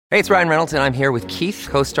Hey, it's Ryan Reynolds, and I'm here with Keith,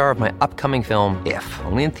 co-star of my upcoming film, If,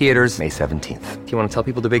 only in theaters May 17th. Do you want to tell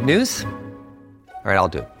people the big news? All right, I'll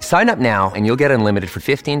do it. Sign up now and you'll get unlimited for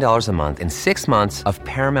 $15 a month and 6 months of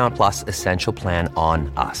Paramount Plus Essential Plan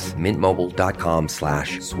on us.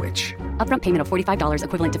 MintMobile.com/switch. Upfront payment of $45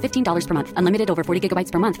 equivalent to $15 per month. Unlimited over 40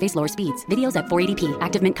 gigabytes per month. Face lower speeds. Videos at 480p.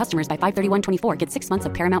 Active Mint customers by 531.24 get 6 months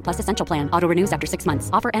of Paramount Plus Essential Plan. Auto renews after 6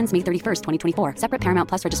 months. Offer ends May 31st, 2024. Separate Paramount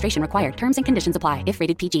Plus registration required. Terms and conditions apply if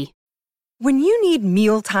rated PG. When you need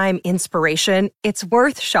mealtime inspiration, it's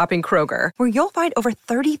worth shopping Kroger, where you'll find over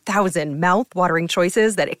 30,000 mouth-watering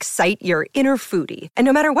choices that excite your inner foodie. And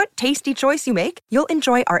no matter what tasty choice you make, you'll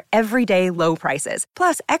enjoy our everyday low prices,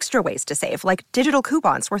 plus extra ways to save, like digital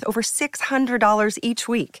coupons worth over $600 each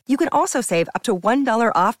week. You can also save up to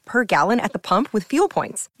 $1 off per gallon at the pump with fuel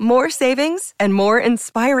points. More savings and more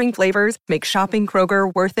inspiring flavors make shopping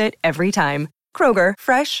Kroger worth it every time. Kroger,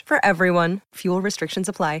 fresh for everyone. Fuel restrictions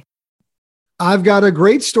apply. I've got a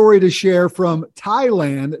great story to share from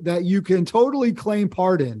Thailand that you can totally claim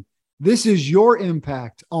part in. This is your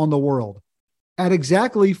impact on the world. At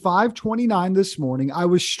exactly 5:29 this morning, I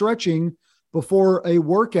was stretching before a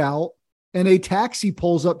workout and a taxi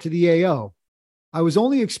pulls up to the AO. I was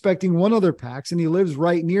only expecting one other PAX and he lives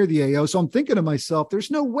right near the AO. So I'm thinking to myself,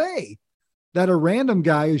 there's no way that a random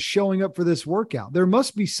guy is showing up for this workout. There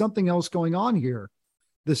must be something else going on here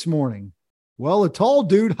this morning. Well, a tall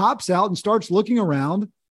dude hops out and starts looking around.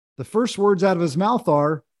 The first words out of his mouth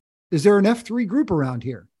are, "Is there an F3 group around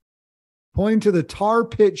here?" Pointing to the tar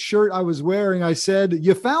pit shirt I was wearing, I said,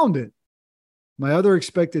 "You found it." My other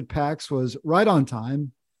expected PAX was right on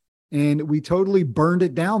time, and we totally burned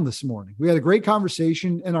it down this morning. We had a great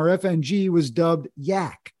conversation, and our FNG was dubbed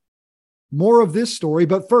Yak. More of this story,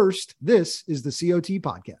 but first, this is the COT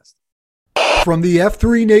Podcast. From the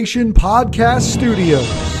F3 Nation Podcast Studios.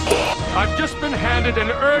 I've just been handed an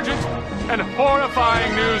urgent and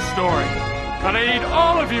horrifying news story. And I need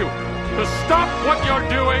all of you to stop what you're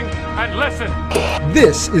doing and listen.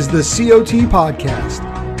 This is the COT Podcast,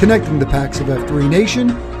 connecting the PAX of F3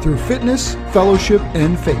 Nation through fitness, fellowship,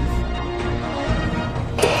 and faith.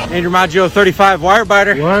 Andrew Maggio, 35,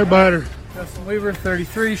 Wirebiter. Wirebiter. Justin Weaver,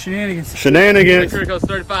 33, Shenanigans. Shenanigans. Kirkos,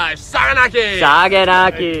 35, Saganaki.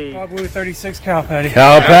 Saganaki. Bob Blue, 36, Cal Patty.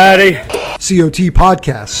 Cal Patty. COT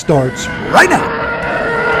Podcast starts right now.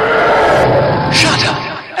 Shut up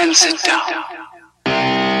and sit down.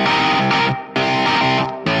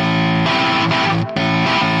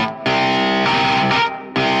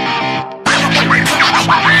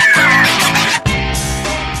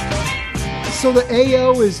 So the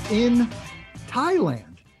AO is in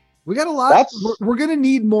Thailand. We got a lot. We're going to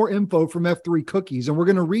need more info from F3 Cookies, and we're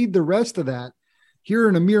going to read the rest of that here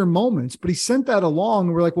in a mere moments. But he sent that along,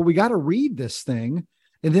 and we're like, well, we got to read this thing,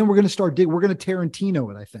 and then we're going to start we're going to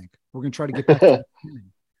Tarantino it, I think. We're going to try to get back to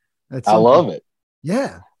that. I love it.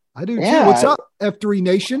 Yeah, I do too. What's up, F3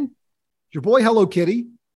 Nation? Your boy Hello Kitty.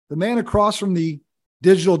 The man across from the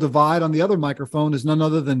digital divide on the other microphone is none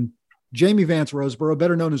other than Jamie Vance Roseborough,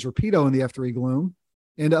 better known as Rapido in the F3 Gloom.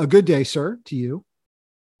 And a good day, sir, to you.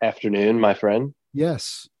 Afternoon, my friend.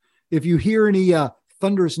 Yes. If you hear any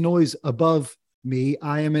thunderous noise above me,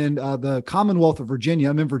 I am in the Commonwealth of Virginia.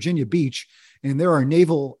 I'm in Virginia Beach, and there are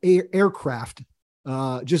naval aircraft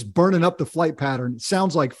just burning up the flight pattern. It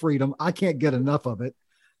sounds like freedom. I can't get enough of it.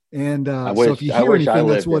 And so if you hear anything,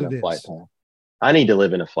 that's what it is. I need to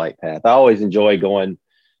live in a flight path. I always enjoy going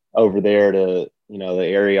over there to, the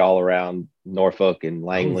area all around Norfolk and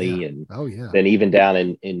Langley and then even down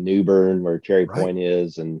in Newbern where Cherry Point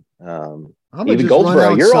is and even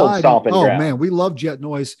Goldsboro, your old stomping ground. Man, we love jet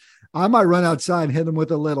noise. I might run outside and hit them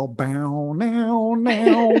with a little bow now,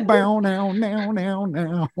 bow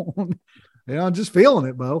now. Yeah, I'm just feeling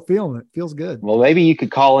it, Bo. Feeling it. Feels good. Well, maybe you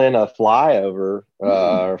could call in a flyover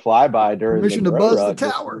or flyby during permission to buzz the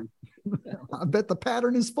tower. I bet the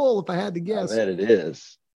pattern is full if I had to guess. I bet it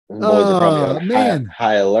is. Boys are probably on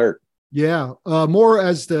high alert. Yeah. More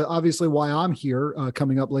as to obviously why I'm here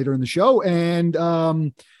coming up later in the show. And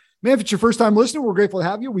man, if it's your first time listening, we're grateful to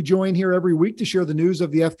have you. We join here every week to share the news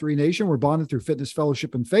of the F3 Nation. We're bonded through fitness,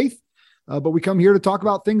 fellowship, and faith. But we come here to talk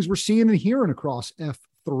about things we're seeing and hearing across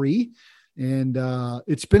F3. And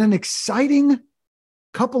it's been an exciting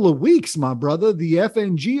couple of weeks, my brother. The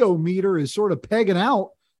FNGO meter is sort of pegging out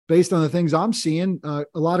based on the things I'm seeing. A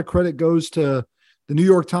lot of credit goes to the New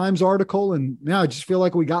York Times article. And now I just feel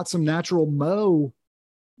like we got some natural mo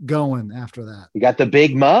going after that. You got the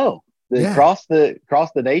big mo across the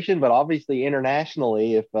nation, but obviously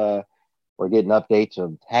internationally, if we're getting updates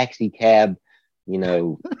of taxi cab,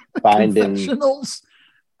 finding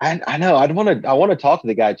I know. I want to talk to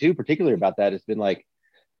the guy too, particularly about that. It's been like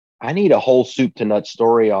I need a whole soup to nuts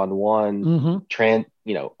story on one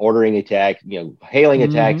ordering a taxi, hailing a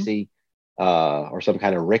taxi, or some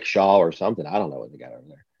kind of rickshaw or something. I don't know what they got over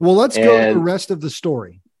there. Well, let's go to the rest of the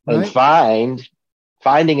story. Right? And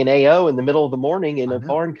finding an AO in the middle of the morning in a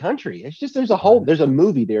foreign country. It's just, there's a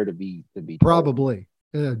movie there to be probably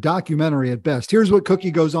a documentary at best. Here's what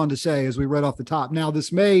Cookie goes on to say as we read off the top. Now,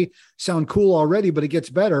 this may sound cool already, but it gets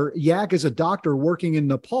better. Yak is a doctor working in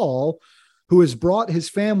Nepal who has brought his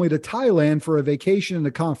family to Thailand for a vacation and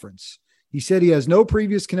a conference. He said he has no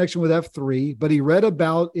previous connection with F3, but he read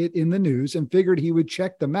about it in the news and figured he would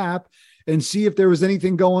check the map and see if there was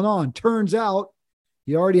anything going on. Turns out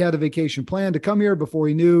he already had a vacation plan to come here before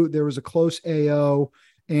he knew there was a close AO,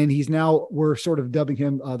 and we're sort of dubbing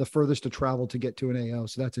him the furthest to travel to get to an AO.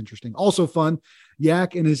 So that's interesting. Also fun,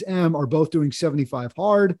 Yak and his M are both doing 75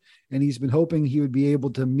 hard, and he's been hoping he would be able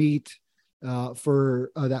to meet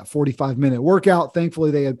for that 45-minute workout. Thankfully,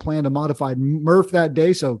 they had planned a modified Murph that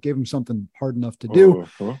day, so gave him something hard enough to do.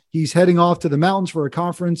 He's heading off to the mountains for a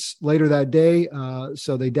conference later that day,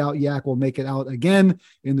 so they doubt Yak will make it out again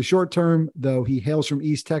in the short term, though he hails from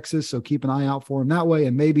East Texas, so keep an eye out for him that way,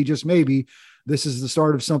 and maybe, just maybe, this is the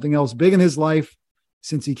start of something else big in his life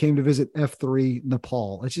since he came to visit F3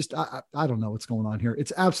 Nepal. It's just, I don't know what's going on here.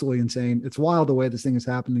 It's absolutely insane. It's wild the way this thing is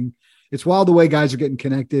happening. It's wild the way guys are getting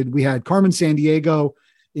connected. We had Carmen Sandiego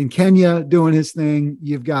in Kenya doing his thing.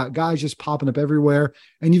 You've got guys just popping up everywhere.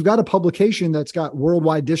 And you've got a publication that's got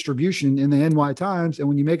worldwide distribution in the NY Times. And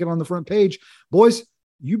when you make it on the front page, boys,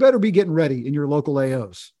 you better be getting ready in your local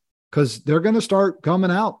AOs because they're going to start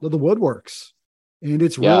coming out of the woodworks. And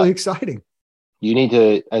it's really exciting. You need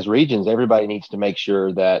to, as regions, everybody needs to make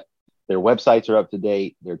sure that their websites are up to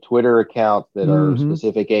date, their Twitter accounts that are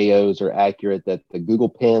specific AOs are accurate, that the Google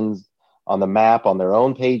pins on the map on their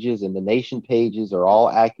own pages and the nation pages are all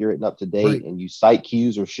accurate and up to date. And you site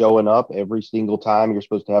cues are showing up every single time you're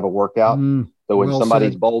supposed to have a workout. So when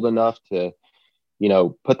somebody's bold enough to,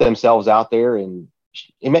 put themselves out there, and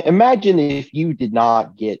imagine if you did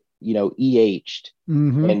not get, EH'd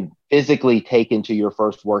and physically taken to your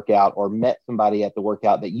first workout or met somebody at the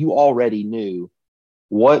workout that you already knew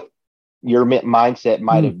what your mindset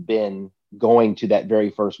might have been going to that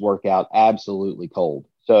very first workout, absolutely cold.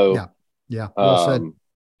 So well said.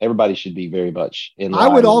 Everybody should be very much in line.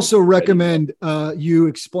 I would also recommend you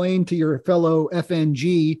explain to your fellow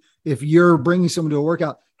FNG, if you're bringing someone to a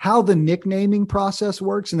workout, how the nicknaming process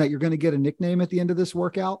works and that you're going to get a nickname at the end of this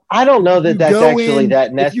workout. I don't know that that's actually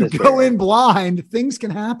that necessary. If you go in blind, things can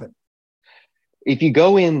happen. If you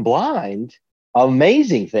go in blind,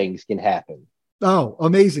 amazing things can happen. Oh,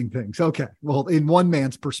 amazing things. Okay. Well, in one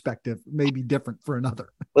man's perspective, maybe different for another.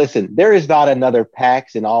 Listen, there is not another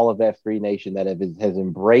PAX in all of F3 Nation that has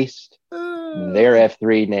embraced their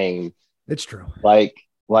F3 name. It's true. Like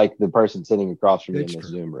the person sitting across from me in this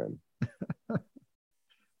Zoom room.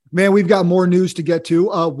 Man, we've got more news to get to.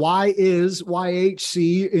 Why is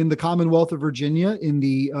YHC in the Commonwealth of Virginia, in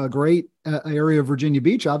the great area of Virginia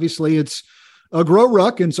Beach? Obviously, it's a grow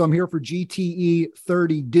ruck, and so I'm here for GTE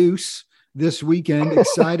 30 Deuce this weekend.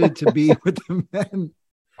 Excited to be with the men.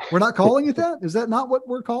 We're not calling it that? Is that not what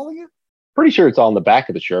we're calling it? Pretty sure it's on the back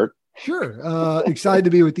of the shirt. Sure. Excited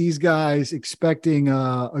to be with these guys, expecting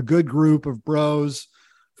a good group of bros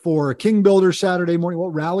for King Builder Saturday morning. Well,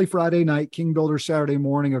 Rally Friday night, King Builder Saturday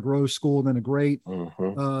morning, a grow school, and then a great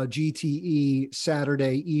GTE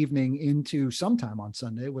Saturday evening into sometime on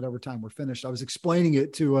Sunday, whatever time we're finished. I was explaining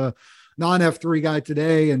it to a non-F3 guy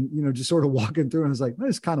today and, just sort of walking through, and I was like,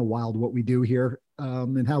 it's kind of wild what we do here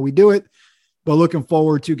and how we do it. But looking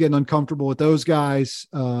forward to getting uncomfortable with those guys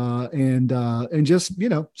and just,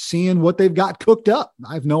 seeing what they've got cooked up.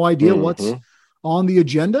 I have no idea what's on the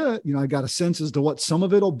agenda. I got a sense as to what some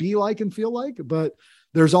of it'll be like and feel like, but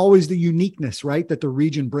there's always the uniqueness, right, that the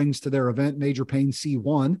region brings to their event. Major Pain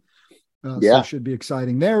C1. So it should be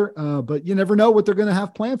exciting there. But you never know what they're going to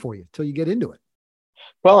have planned for you till you get into it.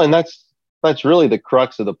 Well, and that's really the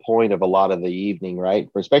crux of the point of a lot of the evening, right?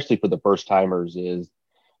 Especially for the first timers, is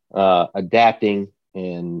adapting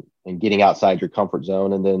and getting outside your comfort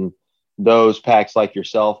zone. And then those packs like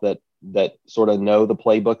yourself that sort of know the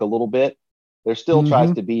playbook a little bit, there still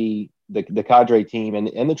tries to be the cadre team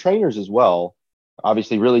and the trainers as well,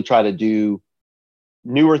 obviously really try to do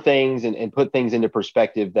newer things and put things into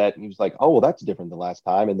perspective that he was like, oh, well, that's different than last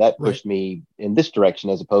time. And that pushed me in this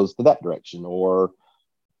direction as opposed to that direction or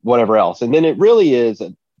whatever else. And then it really is,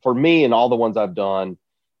 for me and all the ones I've done,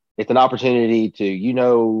 it's an opportunity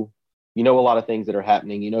to, a lot of things that are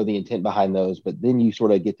happening, the intent behind those, but then you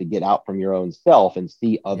sort of get out from your own self and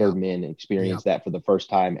see other men experience that for the first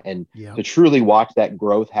time. And to truly watch that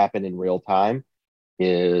growth happen in real time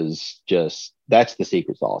is just, that's the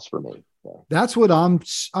secret sauce for me. So. That's what I'm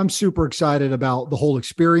super excited about, the whole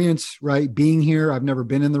experience, right? Being here. I've never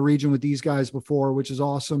been in the region with these guys before, which is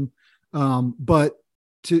awesome. But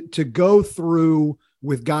to go through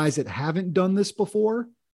with guys that haven't done this before,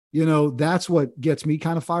 that's what gets me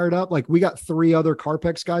kind of fired up. Like, we got 3 other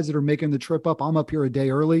Carpex guys that are making the trip up. I'm up here a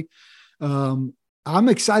day early. I'm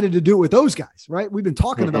excited to do it with those guys, right? We've been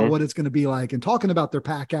talking about what it's going to be like and talking about their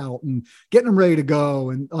pack out and getting them ready to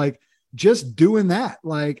go. And like, just doing that,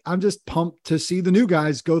 like, I'm just pumped to see the new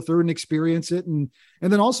guys go through and experience it. And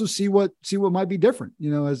then also see what might be different,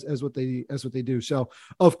 as what they do. So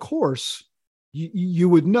of course you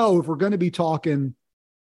would know, if we're going to be talking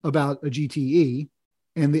about a GTE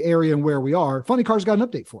and the area and where we are, Funny Car's got an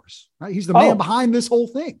update for us, right? He's the man behind this whole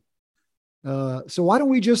thing. So why don't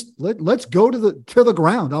we just let's go to the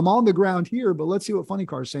ground. I'm on the ground here, but let's see what Funny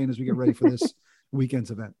Car's saying as we get ready for this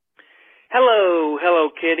weekend's event. Hello,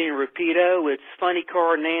 Kitty and Rapido. It's Funny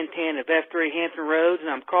Car Nantan of F3 Hampton Roads, and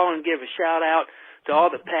I'm calling to give a shout out to all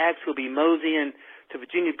the packs who'll be moseying to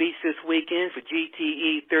Virginia Beach this weekend for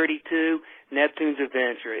GTE 32 Neptune's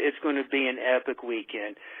Adventure. It's going to be an epic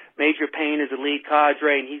weekend. Major Payne is the lead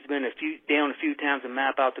cadre, and he's been down a few times to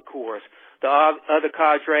map out the course. The other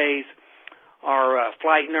cadres are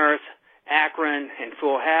Flight Nurse, Akron, and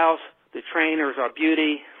Full House. The trainers are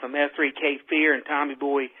Beauty from F3 Cape Fear and Tommy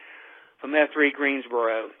Boy from F3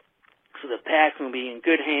 Greensboro. So the pack's going to be in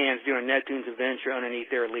good hands during Neptune's Adventure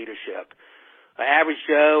underneath their leadership. Average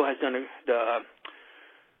Joe has done the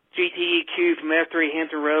GTEQ from F3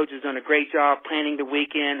 Hampton Roads has done a great job planning the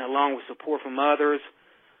weekend along with support from others.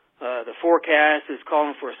 The forecast is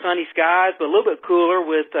calling for sunny skies, but a little bit cooler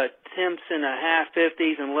with temps in the high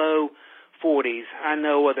 50s and low 40s. I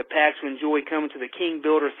know the packs will enjoy coming to the King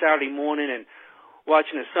Builder Saturday morning and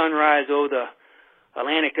watching the sunrise over the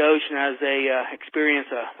Atlantic Ocean as they experience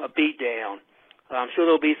a beatdown. I'm sure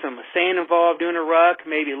there'll be some sand involved during the ruck,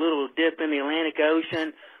 maybe a little dip in the Atlantic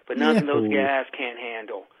Ocean, but nothing those guys can't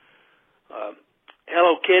handle.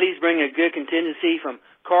 Hello Kitties bring a good contingency from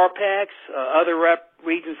Carpex. Other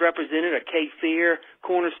regions represented are Cape Fear,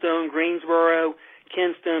 Cornerstone, Greensboro,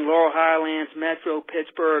 Kinston, Laurel Highlands, Metro,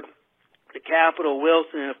 Pittsburgh, the Capital,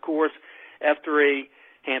 Wilson, and of course F3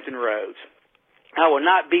 Hampton Roads. I will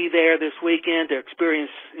not be there this weekend to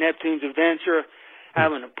experience Neptune's Adventure. I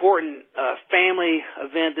have an important family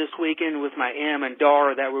event this weekend with my Em and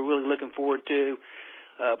daughter that we're really looking forward to.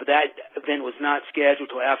 But that event was not scheduled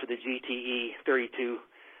until after the GTE 32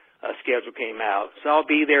 schedule came out. So I'll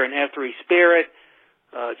be there in F3 spirit,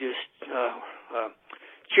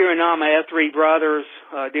 cheering on my F3 brothers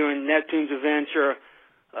during Neptune's Adventure,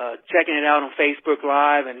 checking it out on Facebook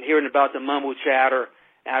Live and hearing about the mumble chatter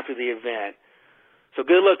after the event. So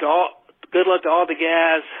good luck to all the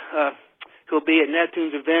guys who'll be at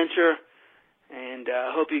Neptune's Adventure, and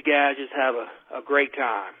I hope you guys just have a great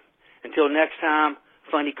time. Until next time,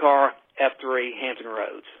 Funny Car, F3 Hampton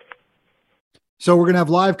Roads. So we're going to have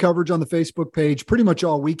live coverage on the Facebook page pretty much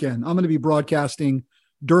all weekend. I'm going to be broadcasting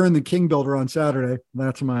during the King Builder on Saturday.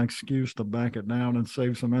 That's my excuse to back it down and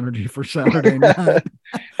save some energy for Saturday night.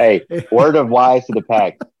 Hey, word of wise to the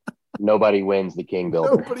pack. Nobody wins the King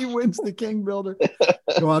Builder. Nobody wins the King Builder.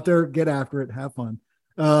 Go out there, get after it, have fun.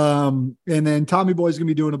 And then Tommy Boy's going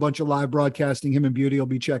to be doing a bunch of live broadcasting. Him and Beauty will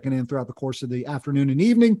be checking in throughout the course of the afternoon and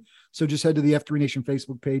evening. So just head to the F3 Nation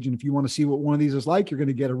Facebook page. And if you want to see what one of these is like, you're going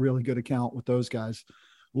to get a really good account with those guys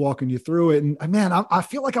walking you through it. And man, I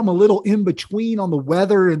feel like I'm a little in between on the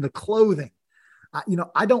weather and the clothing.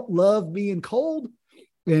 I don't love being cold.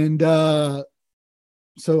 And so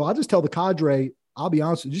I'll just tell the cadre, I'll be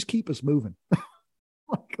honest, just keep us moving.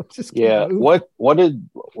 Moving.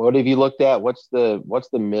 What have you looked at? What's the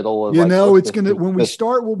middle of it's gonna when we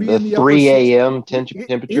start we'll be in the 3 a.m. temperature.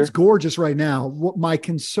 It's gorgeous right now. What my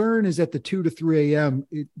concern is at the 2 to 3 a.m.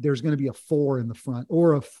 There's going to be a 4 in the front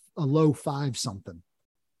or a low 5 something,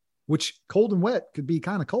 which cold and wet could be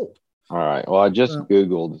kind of cold. All right. Well, I just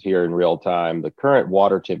Googled here in real time. The current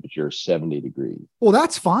water temperature is 70 degrees. Well,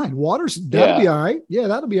 that's fine. That'll be all right. Yeah,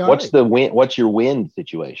 that'll be all right. What's the wind? What's your wind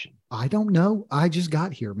situation? I don't know. I just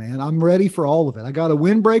got here, man. I'm ready for all of it. I got a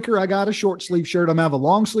windbreaker. I got a short sleeve shirt. I'm going to have a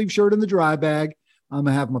long sleeve shirt in the dry bag. I'm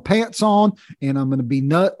going to have my pants on, and I'm going to be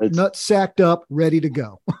nut sacked up, ready to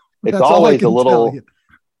go. It's always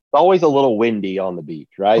always a little windy on the beach,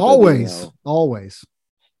 right? Always.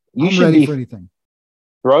 I'm ready for anything.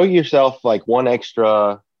 Throw yourself like one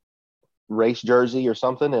extra race jersey or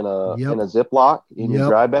something in a Ziploc in your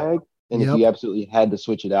dry bag. And if you absolutely had to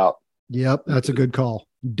switch it out. Yep. That's a good call.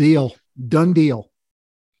 Deal. Done deal.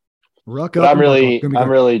 Ruck But up. I'm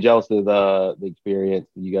really jealous of the experience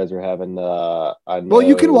that you guys are having. Well,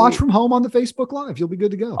 you can watch from home on the Facebook Live. You'll be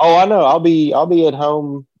good to go. Oh, I know. I'll be at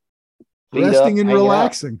home, resting and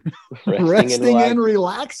relaxing. Resting and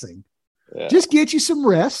relaxing. Yeah. Just get you some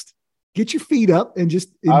rest. Get your feet up and just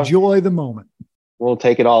enjoy the moment. We'll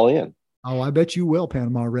take it all in. Oh, I bet you will,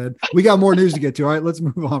 Panama Red. We got more news to get to. All right, let's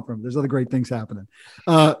move on from it. There's other great things happening.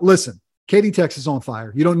 Listen, Katy, Texas is on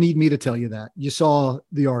fire. You don't need me to tell you that. You saw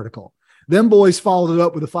the article. Them boys followed it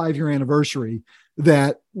up with a 5-year anniversary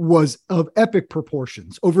that was of epic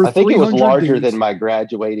proportions. I think it was larger than my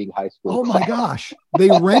graduating high school. Oh my gosh. They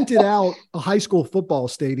rented out a high school football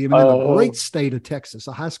stadium in the great state of Texas.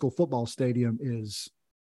 A high school football stadium is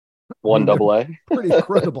 1AA. Pretty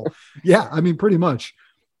incredible. Yeah, I mean, pretty much.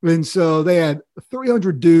 And so they had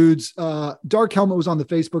 300 dudes. Dark Helmet was on the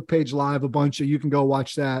Facebook page live, a bunch of, you can go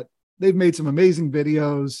watch that. They've made some amazing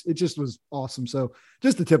videos. It just was awesome. So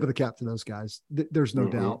just the tip of the cap to those guys. There's no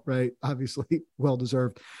doubt, right? Obviously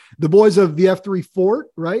well-deserved. The boys of the F3 Fort,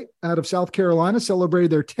 right, out of South Carolina, celebrated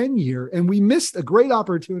their 10-year. And we missed a great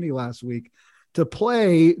opportunity last week to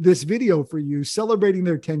play this video for you celebrating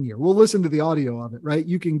their 10-year. We'll listen to the audio of it, right?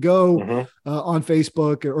 You can go on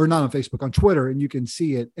Facebook, or not on Facebook, on Twitter, and you can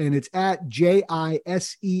see it. And it's at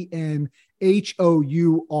JISENHOUR.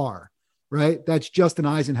 Right? That's Justin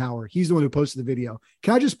Eisenhower. He's the one who posted the video.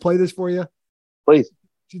 Can I just play this for you? Please.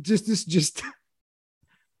 Just it's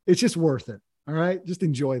just worth it. All right? Just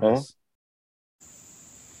enjoy this.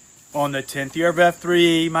 On the 10th year of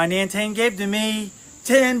F3, my Nantan gave to me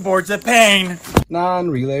 10 boards of pain. 9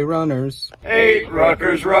 relay runners. 8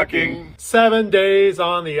 ruckers rucking. 7 days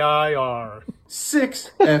on the IR.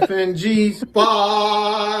 6 FNGs.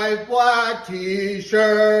 5 black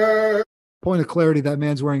t-shirts. Point of clarity, that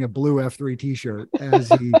man's wearing a blue F3 t-shirt as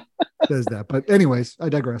he says that. But anyways, I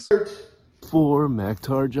digress. 4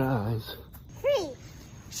 Mactar Jives. 3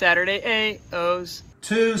 Saturday AOs.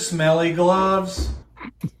 2 smelly gloves.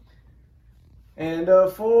 And a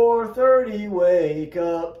 4:30 wake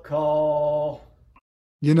up call.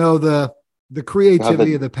 You know, the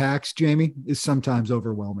creativity of the packs, Jamie, is sometimes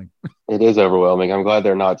overwhelming. It is overwhelming. I'm glad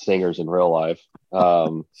they're not singers in real life.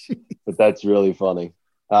 But that's really funny.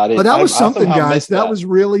 But that was something, guys. That was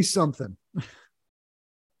really something.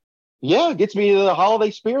 Yeah, it gets me to the holiday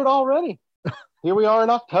spirit already. Here we are in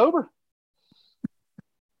October.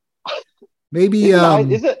 Maybe I'm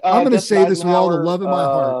going to say this with all the love in my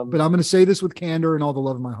heart, but I'm going to say this with candor and all the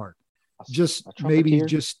love in my heart. Just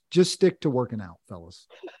stick to working out, fellas.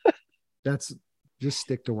 Just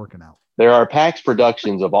stick to working out. There are PAX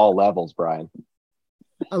productions of all levels, Brian.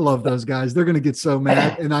 I love those guys. They're going to get so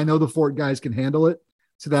mad, and I know the Fort guys can handle it.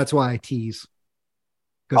 So that's why I tease.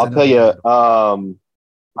 I'll tell you,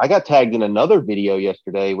 I got tagged in another video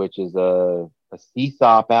yesterday, which is a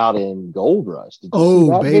CSOP out in Gold Rush. Did you see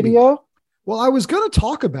that video? Well, I was going to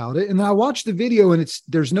talk about it, and I watched the video, and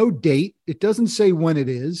there's no date. It doesn't say when it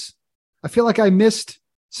is. I feel like I missed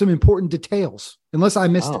some important details, unless I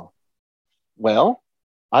missed it. Well,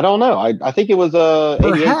 I don't know. I think it was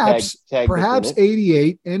perhaps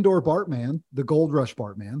 88 and/or Bartman, the Gold Rush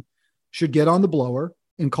Bartman, should get on the blower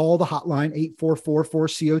and call the hotline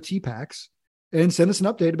 844-4COT PAX and send us an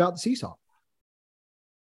update about the CSOP.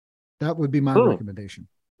 That would be my recommendation.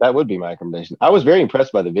 That would be my recommendation. I was very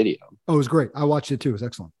impressed by the video. Oh, it was great. I watched it too. It was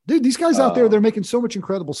excellent. Dude, these guys out there, they're making so much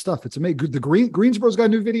incredible stuff. It's amazing. The Greensboro's got a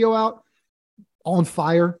new video out, on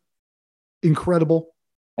fire. Incredible.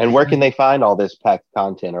 And where can they find all this PAX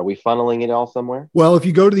content? Are we funneling it all somewhere? Well, if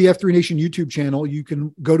you go to the F3 Nation YouTube channel, you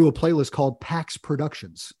can go to a playlist called PAX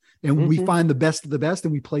Productions. And we find the best of the best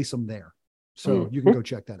and we place them there. So you can go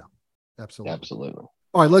check that out. Absolutely.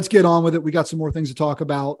 All right, let's get on with it. We got some more things to talk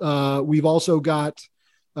about. We've also got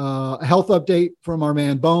a health update from our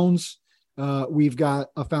man Bones. We've got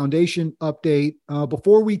a foundation update.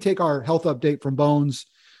 Before we take our health update from Bones,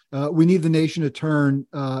 we need the nation to turn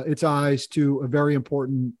its eyes to a very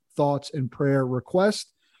important thoughts and prayer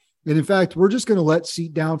request. And in fact, we're just going to let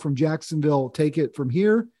Seat Down from Jacksonville take it from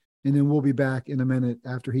here. And then we'll be back in a minute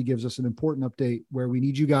after he gives us an important update where we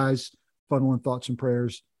need you guys funneling thoughts and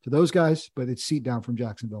prayers to those guys. But it's Seat Down from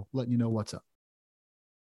Jacksonville, letting you know what's up.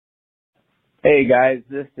 Hey, guys.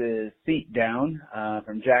 This is Seat Down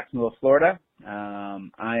from Jacksonville, Florida. I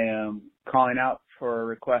am calling out for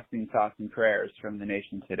requesting thoughts and prayers from the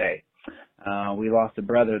nation today. We lost a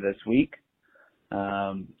brother this week.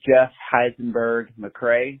 Jeff Heisenberg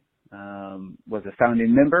McCrae was a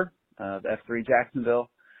founding member of F3 Jacksonville,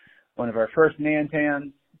 one of our first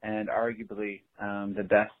Nantans, and arguably the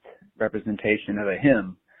best representation of a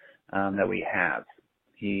hymn that we have.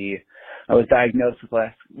 I was diagnosed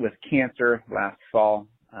with cancer last fall.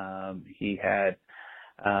 He had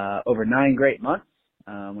over 9 great months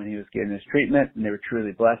when he was getting his treatment, and they were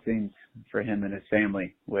truly blessings for him and his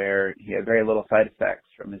family, where he had very little side effects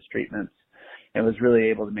from his treatments and was really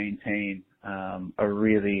able to maintain a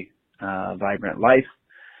really vibrant life.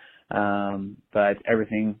 But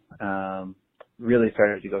everything really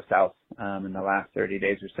started to go south in the last 30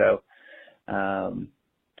 days or so.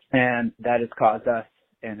 And that has caused us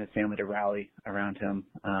and his family to rally around him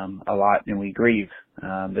a lot, and we grieve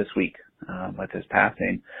this week with his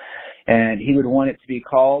passing. And he would want it to be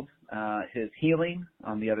called his healing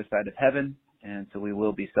on the other side of heaven, and so we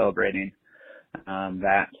will be celebrating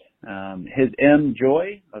that. His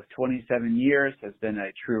Joy of 27 years has been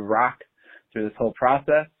a true rock through this whole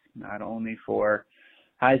process, not only for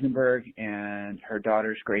Heisenberg and her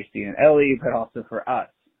daughters Gracie and Ellie, but also for us,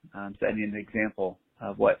 setting an example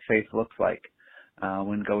of what faith looks like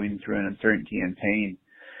when going through an uncertainty and pain.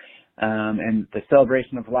 And the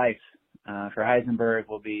celebration of life for Heisenberg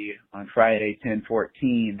will be on Friday,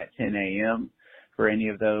 10/14 at 10 a.m. For any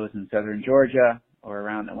of those in southern Georgia or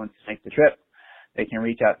around that wants to make the trip, they can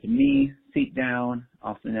reach out to me, Seat Down,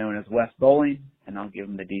 also known as West Bowling, and I'll give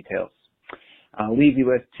them the details. I'll leave you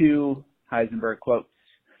with 2 Heisenberg quotes.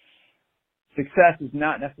 Success is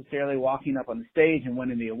not necessarily walking up on the stage and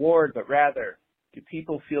winning the award, but rather, do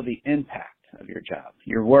people feel the impact of your job,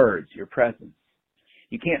 your words, your presence?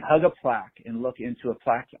 You can't hug a plaque and look into a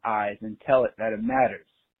plaque's eyes and tell it that it matters.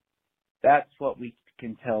 That's what we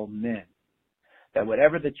can tell men, that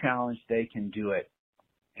whatever the challenge, they can do it.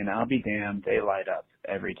 And I'll be damned, they light up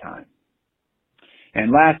every time.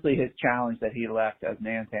 And lastly, his challenge that he left as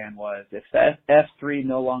Nantan was, if F3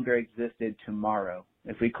 no longer existed tomorrow,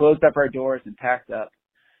 if we closed up our doors and packed up,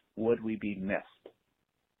 would we be missed?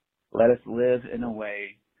 Let us live in a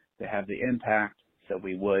way to have the impact so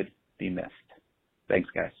we would be missed. Thanks,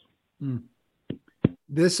 guys.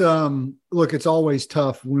 This, look, it's always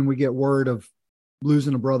tough when we get word of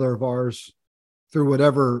losing a brother of ours through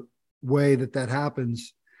whatever way that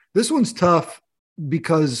happens. This one's tough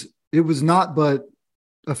because it was not but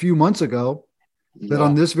a few months ago that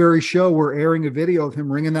on this very show, we're airing a video of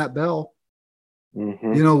him ringing that bell,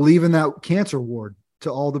 leaving that cancer ward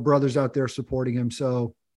to all the brothers out there supporting him.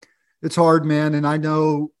 So it's hard, man. And I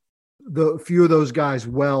know the few of those guys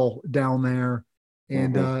well down there.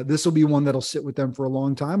 And this will be one that'll sit with them for a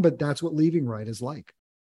long time, but that's what leaving right is like.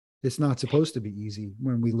 It's not supposed to be easy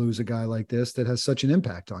when we lose a guy like this that has such an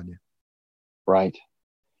impact on you. Right.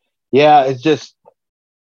 Yeah. It's just,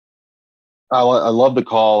 I love the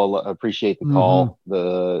call. I appreciate the call.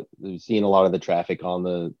 Seeing a lot of the traffic on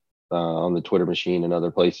the Twitter machine and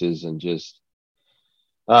other places, and just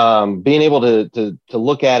being able to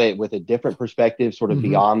look at it with a different perspective, sort of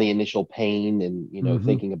beyond the initial pain, and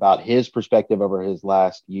thinking about his perspective over his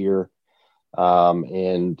last year,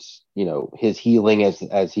 and his healing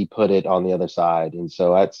as he put it on the other side. And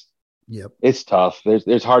so it's tough.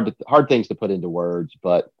 There's hard things to put into words,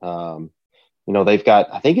 but they've got,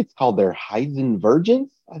 I think it's called their Heisenvergence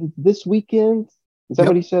this weekend. Is that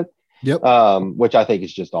what he said? Yep. Which I think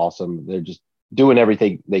is just awesome. They're just doing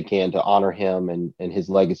everything they can to honor him and his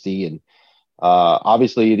legacy. And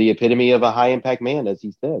obviously the epitome of a high impact man, as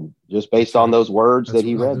he said, just based on those words that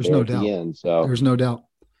he read there at the end. So there's no doubt.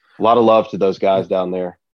 A lot of love to those guys down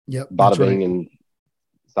there. Yep. Bada Bing and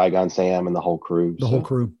Saigon Sam and the whole crew. The whole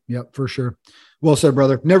crew. Yep, for sure. Well said,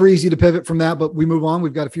 brother. Never easy to pivot from that, but we move on.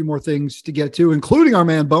 We've got a few more things to get to, including our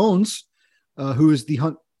man Bones, who is the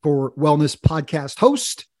Hunt for Wellness podcast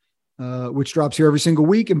host, which drops here every single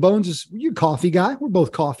week. And Bones is you coffee guy. We're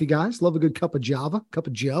both coffee guys. Love a good cup of Java, cup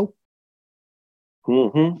of Joe.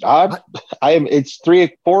 I am. It's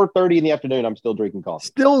 4:30 in the afternoon. I'm still drinking coffee.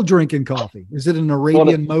 Still drinking coffee. Is it an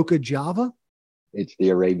Arabian Mocha Java? It's the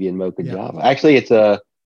Arabian Mocha Java. Actually, it's a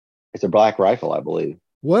Black Rifle, I believe.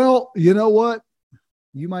 Well, you know what?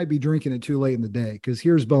 You might be drinking it too late in the day, because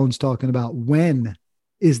here's Bones talking about when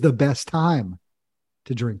is the best time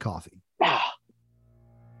to drink coffee.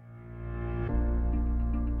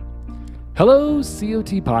 Hello,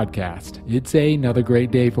 COT Podcast. It's another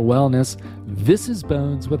great day for wellness. This is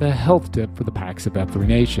Bones with a health tip for the Pax of F3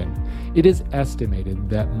 Nation. It is estimated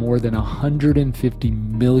that more than 150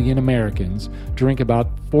 million Americans drink about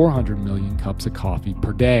 400 million cups of coffee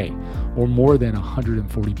per day, or more than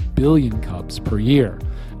 140 billion cups per year,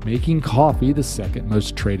 making coffee the second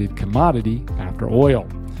most traded commodity after oil.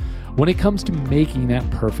 When it comes to making that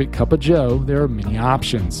perfect cup of joe, there are many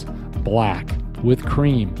options. Black, with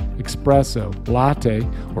cream, espresso, latte,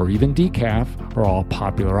 or even decaf are all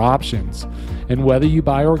popular options. And whether you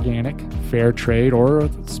buy organic, fair trade, or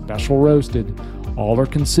special roasted, all are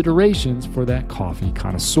considerations for that coffee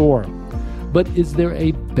connoisseur. But is there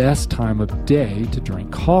a best time of day to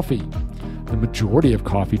drink coffee? The majority of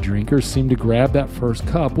coffee drinkers seem to grab that first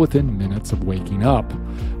cup within minutes of waking up.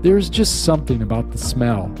 There's just something about the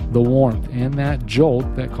smell, the warmth, and that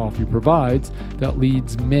jolt that coffee provides that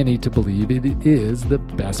leads many to believe it is the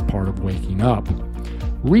best part of waking up.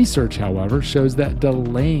 Research, however, shows that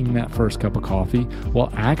delaying that first cup of coffee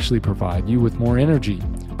will actually provide you with more energy,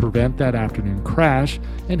 prevent that afternoon crash,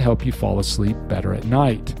 and help you fall asleep better at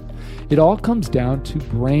night. It all comes down to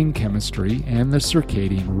brain chemistry and the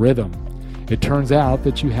circadian rhythm. It turns out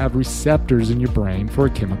that you have receptors in your brain for a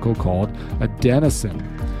chemical called adenosine.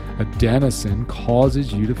 Adenosine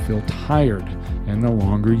causes you to feel tired, and the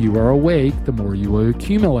longer you are awake, the more you will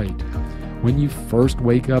accumulate. When you first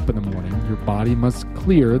wake up in the morning, your body must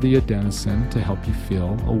clear the adenosine to help you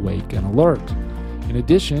feel awake and alert. In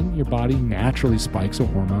addition, your body naturally spikes a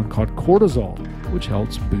hormone called cortisol, which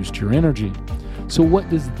helps boost your energy. So what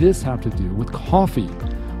does this have to do with coffee?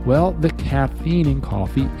 Well, the caffeine in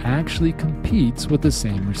coffee actually competes with the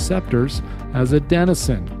same receptors as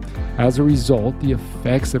adenosine. As a result, the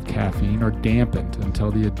effects of caffeine are dampened until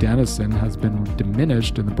the adenosine has been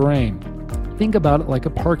diminished in the brain. Think about it like a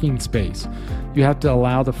parking space. You have to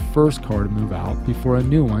allow the first car to move out before a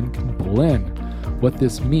new one can pull in. What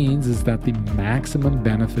this means is that the maximum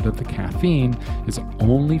benefit of the caffeine is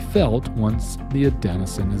only felt once the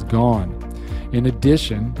adenosine is gone. In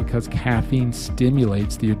addition, because caffeine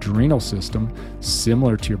stimulates the adrenal system,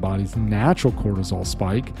 similar to your body's natural cortisol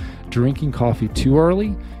spike, drinking coffee too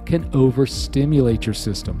early can overstimulate your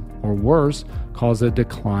system, or worse, cause a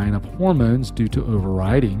decline of hormones due to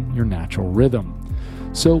overriding your natural rhythm.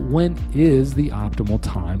 So when is the optimal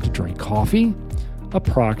time to drink coffee?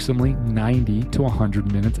 Approximately 90 to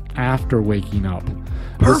 100 minutes after waking up.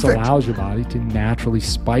 Perfect. This allows your body to naturally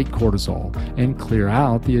spike cortisol and clear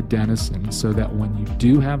out the adenosine so that when you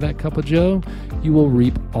do have that cup of joe, you will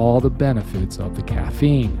reap all the benefits of the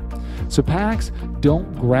caffeine. So Pax, don't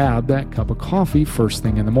grab that cup of coffee first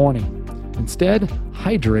thing in the morning. Instead,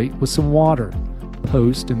 hydrate with some water,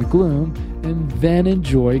 post in the gloom, and then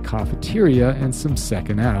enjoy cafeteria and some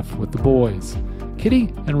second F with the boys. Kitty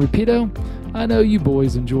and Rapido, I know you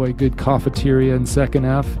boys enjoy good cafeteria and second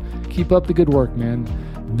F. Keep up the good work, man.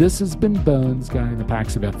 This has been Bones guiding the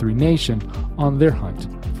Pax of F3 Nation on their hunt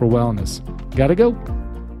for wellness. Gotta go.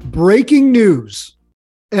 Breaking news.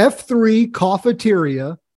 F3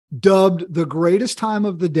 Cafeteria dubbed the greatest time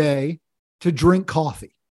of the day to drink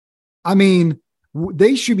coffee. I mean,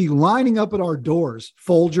 they should be lining up at our doors.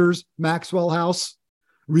 Folgers, Maxwell House,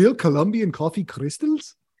 Real Colombian Coffee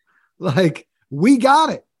Crystals. Like, we got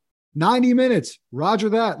it. 90 minutes. Roger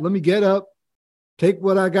that. Let me get up, take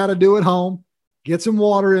what I got to do at home, get some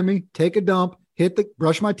water in me, take a dump,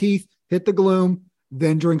 brush my teeth, hit the gloom,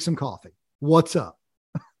 then drink some coffee. What's up?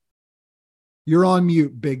 You're on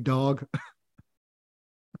mute, big dog.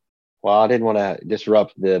 Well, I didn't want to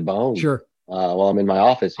disrupt the bone. Sure. While I'm in my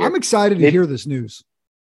office here. I'm excited to hear this news.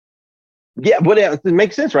 Yeah, but it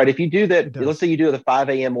makes sense, right? If you do that, let's say you do the 5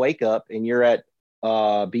 a.m. wake up and you're at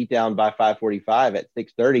beat down by 5:45 at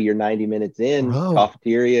 6:30, you're 90 minutes in. Bro,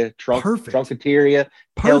 cafeteria, trunkateria,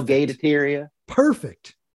 tailgateteria.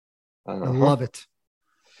 Perfect. I love it.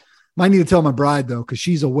 Might need to tell my bride though, because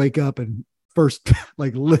she's a wake up and first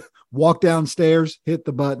walk downstairs, hit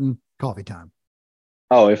the button, coffee time.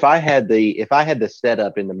 Oh, if I had the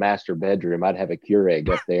setup in the master bedroom, I'd have a Keurig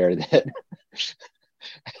up there that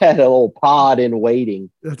had a little pod in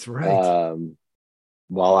waiting. That's right.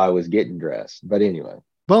 While I was getting dressed. But anyway,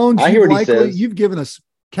 Bones, I hear what he says. You've given us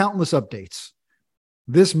countless updates.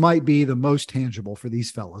 This might be the most tangible for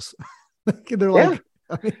these fellas. They're like,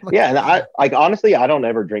 and I honestly, I don't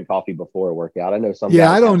ever drink coffee before a workout. I know some.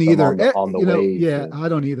 Yeah, I don't either. On the way. Yeah, I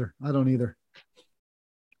don't either.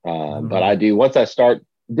 But I do once I start.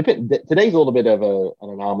 Today's a little bit of an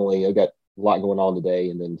anomaly. I've got a lot going on today,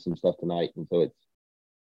 and then some stuff tonight, and so it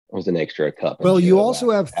was an extra cup. Well, you also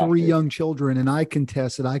have 3 young children, and I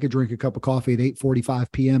contest that I could drink a cup of coffee at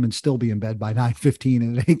 8:45 p.m. and still be in bed by 9:15,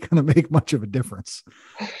 and it ain't going to make much of a difference.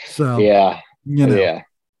 So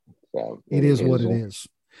so it is what it is.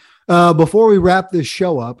 Before we wrap this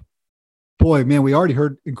show up, boy, man, we already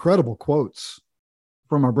heard incredible quotes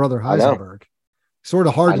from our brother Heisenberg. Sort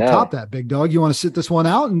of hard to top that, big dog. You want to sit this one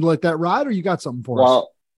out and let that ride, or you got something for us?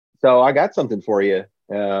 Well, so I got something for you.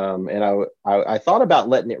 And I thought about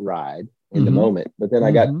letting it ride in the moment, but then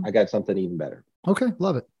I got something even better. Okay.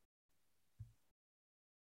 Love it.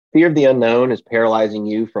 Fear of the unknown is paralyzing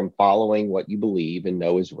you from following what you believe and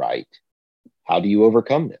know is right. How do you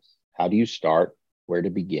overcome this? How do you start? Where to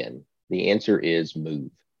begin? The answer is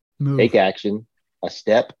move. Take action, a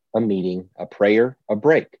step, a meeting, a prayer, a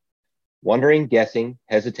break. Wondering, guessing,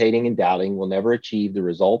 hesitating, and doubting will never achieve the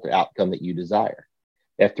result or outcome that you desire.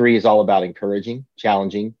 F3 is all about encouraging,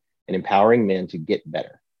 challenging, and empowering men to get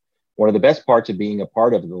better. One of the best parts of being a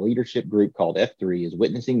part of the leadership group called F3 is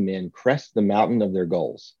witnessing men crest the mountain of their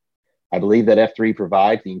goals. I believe that F3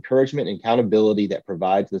 provides the encouragement and accountability that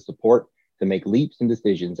provides the support to make leaps and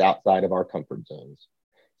decisions outside of our comfort zones.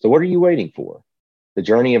 So what are you waiting for? The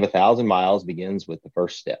journey of 1,000 miles begins with the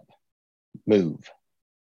first step. Move.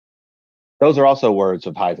 Those are also words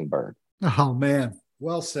of Heisenberg. Oh, man.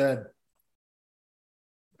 Well said.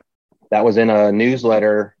 That was in a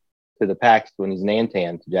newsletter to the PAX when he's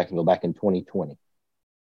Nantan to Jacksonville back in 2020.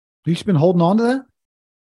 You've been holding on to that?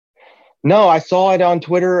 No, I saw it on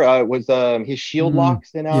Twitter. It was his Shield Lock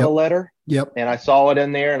sent out a letter. Yep. And I saw it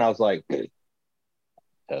in there and I was like,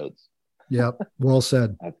 toads. Yep. Well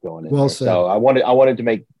said. That's going in well there. Said. So I wanted to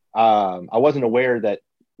make, I wasn't aware that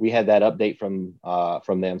we had that update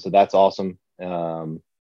from them. So that's awesome.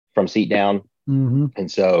 From Seat Down. Mm-hmm.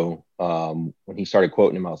 And so when he started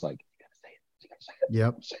quoting him, I was like, you gotta say it. You gotta say it.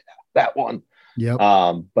 Yep. Say that one. Yep.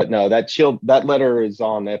 But no, that letter is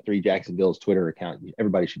on F3 Jacksonville's Twitter account.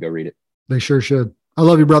 Everybody should go read it. They sure should. I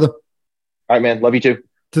love you, brother. All right, man. Love you too.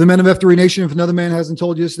 To the men of F3 Nation, if another man hasn't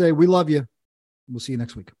told you this today, we love you. We'll see you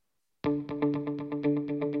next week.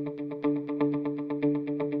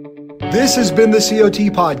 This has been the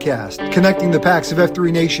COT Podcast, connecting the PAX of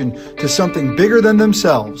F3 Nation to something bigger than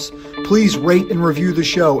themselves. Please rate and review the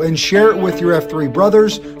show and share it with your F3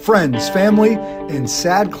 brothers, friends, family, and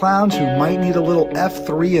sad clowns who might need a little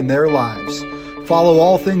F3 in their lives. Follow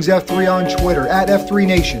all things F3 on Twitter at F3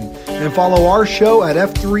 Nation and follow our show at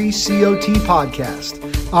F3 COT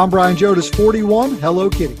Podcast. I'm Brian Jodas, 41. Hello,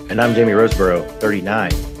 Kitty. And I'm Jamie Roseborough,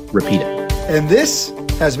 39. Repeat it. And this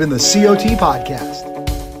has been the COT Podcast.